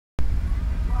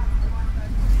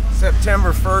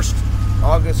September 1st,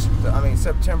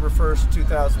 September 1st,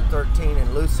 2013 in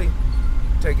Lucea,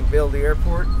 taking Bill to the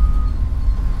airport.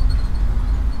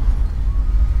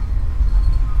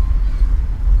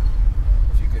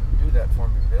 If you could do that for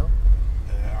me, Bill.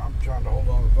 Yeah, I'm trying to hold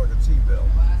on to the fucking seatbelt.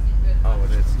 Oh,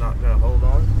 and it's not going to hold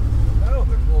on? No,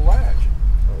 there's no latch.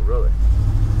 Oh, really?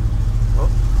 Oh,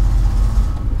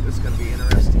 this is going to be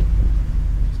interesting.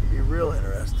 It's going to be real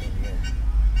interesting here.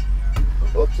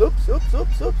 Oops, oops, oops,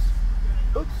 oops, oops.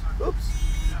 Oops, oops,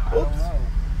 oops.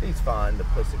 He's fine, the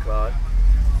pussy clod.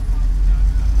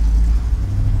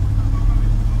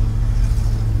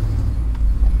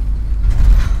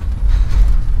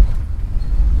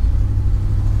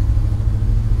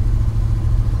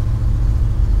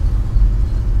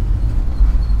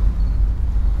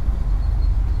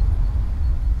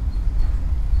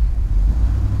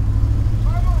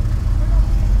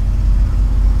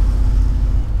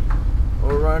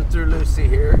 We'll run through Lucea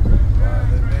here. Are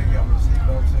they big on the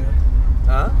seatbelts here?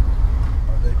 Huh?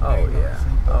 Are they big Oh on the yeah.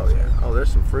 seatbelts Oh yeah. here? Oh,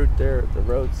 there's some fruit there at the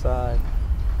roadside.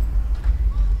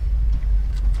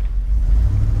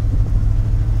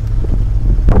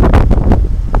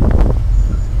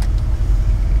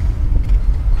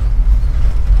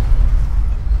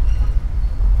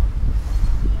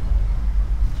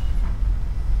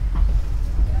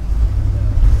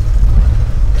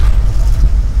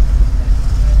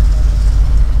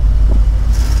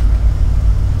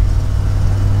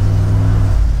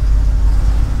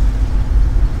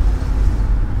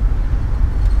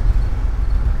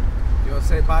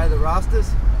 Say bye to the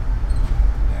Rastas?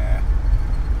 Yeah.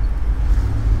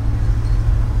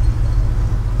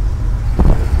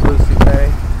 Lucea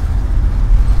Bay.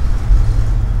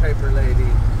 Paper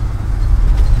lady.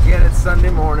 Again, it's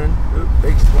Sunday morning. Oop,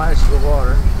 big splash of the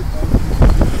water.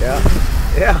 Yeah.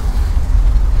 Yeah.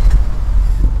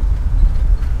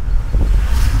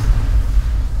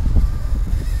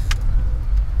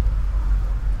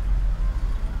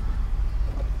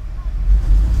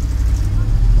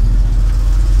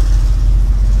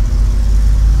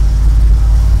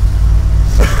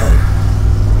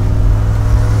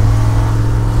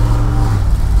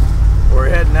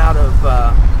 Out of I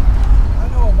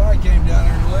know if I came down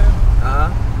here to live.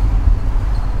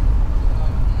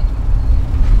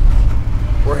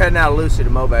 We're heading out of Lucea to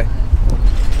Mobay.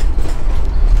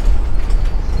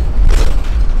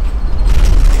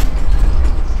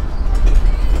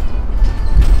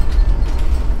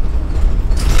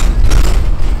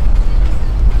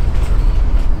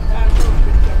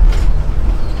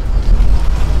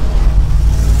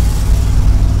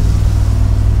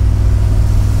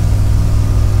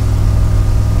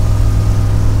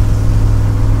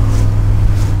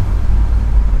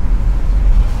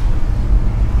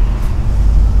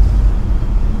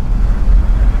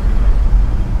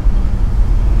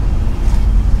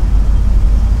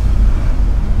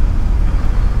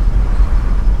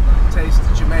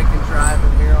 Jamaican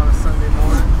driving here on a Sunday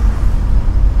morning.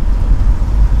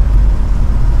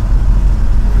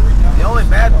 The only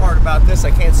bad part about this,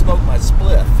 I can't smoke my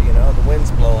spliff, you know, the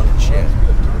wind's blowing and shit. Are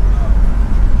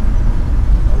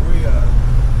we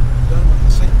done with the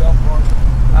seatbelt part?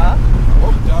 Huh?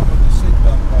 Are we done with the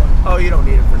seatbelt part? Oh, you don't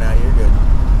need it for now, you're good.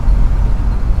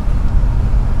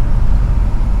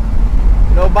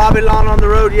 No Babylon on the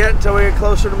road yet until we get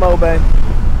closer to Mobay.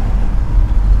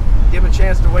 Give him a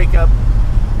chance to wake up.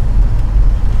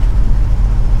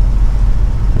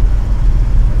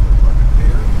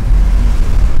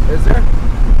 Is there?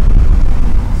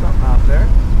 Something out there.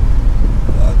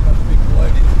 That must be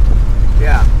Palladium.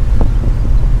 Yeah.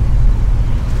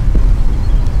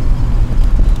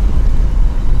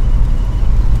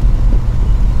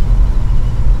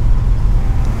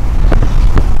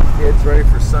 Kids ready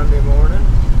for Sunday morning.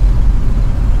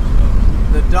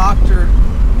 The Dr.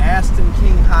 Aston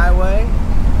King Highway,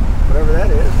 whatever that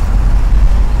is.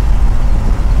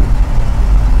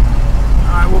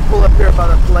 Alright, we'll pull up here by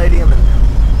the Palladium and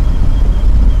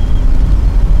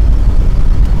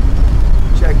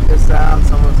check this out.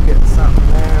 Someone's getting something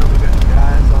there. We got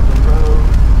guys on the road.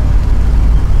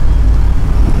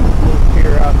 Little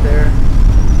pier out there.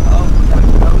 Oh, we got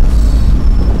boats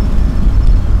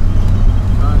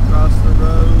trying to cross the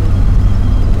road.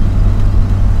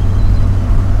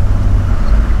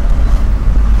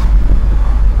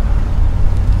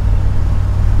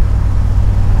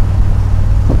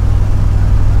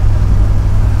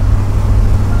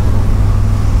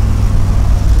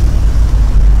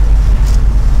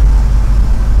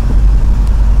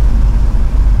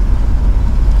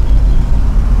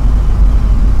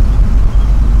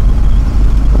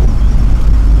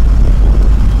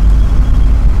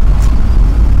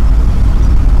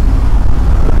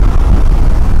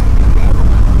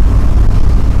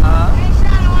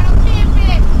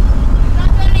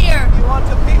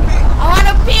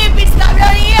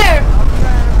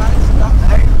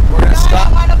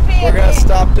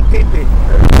 pee-pee.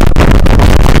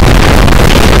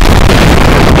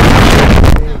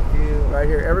 Right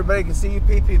here. Everybody can see you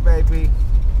pee-pee, baby.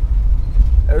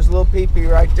 There's a little pee-pee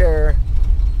right there.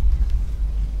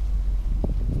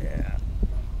 Yeah.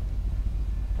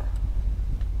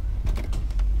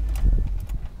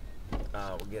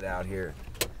 We'll get out here.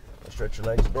 Stretch your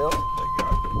legs, Bill.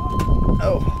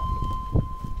 Oh.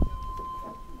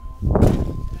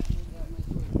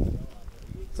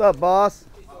 What's up, boss?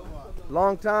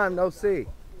 Long time no see.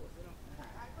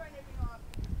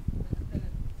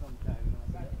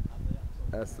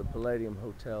 That's the Palladium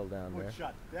Hotel down there.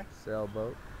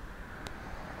 Sailboat.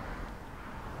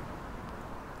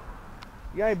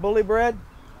 You got any bully bread?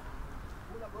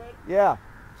 Yeah.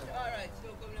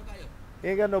 You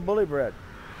ain't got no bully bread.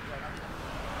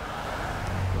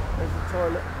 There's the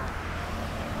toilet.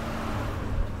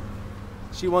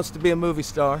 She wants to be a movie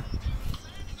star.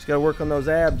 She's got to work on those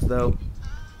abs, though.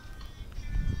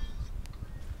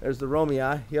 There's the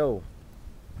Romeo. Yo.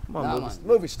 Come on,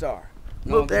 movie star.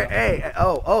 Move there. Hey.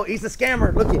 Oh, he's a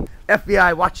scammer. Look at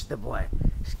FBI. Watch the boy.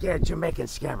 Scared Jamaican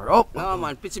scammer. Oh. No,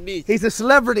 man. Pitch beach. He's a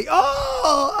celebrity.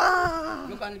 Oh.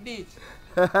 Look on the beach.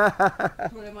 Throw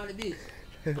them on the beach.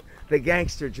 The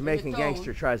gangster, Jamaican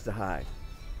gangster, tries to hide.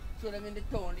 Throw them in the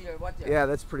town here. Watch it. Yeah,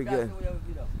 that's pretty good.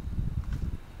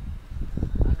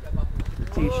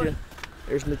 Natisha.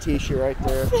 There's Natisha right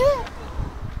there.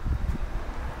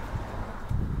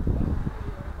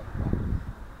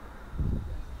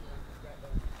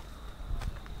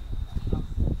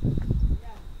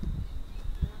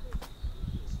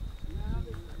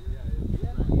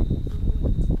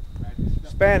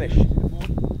 Spanish.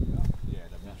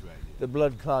 The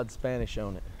blood clot Spanish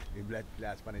on it. The blood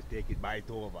class Spanish take it, buy it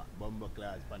over. Bomber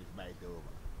class Spanish buy it over.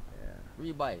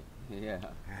 Yeah. Rebuy. Yeah.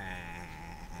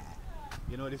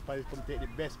 You know this Spanish come take the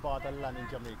best part of the land in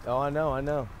Jamaica. Oh, I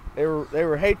know. They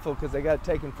were hateful because they got it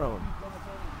taken from them.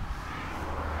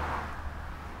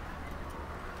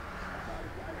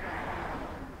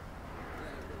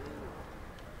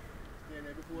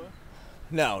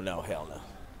 No, hell no.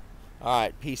 All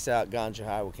right, peace out, Ganja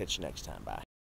High. We'll catch you next time. Bye.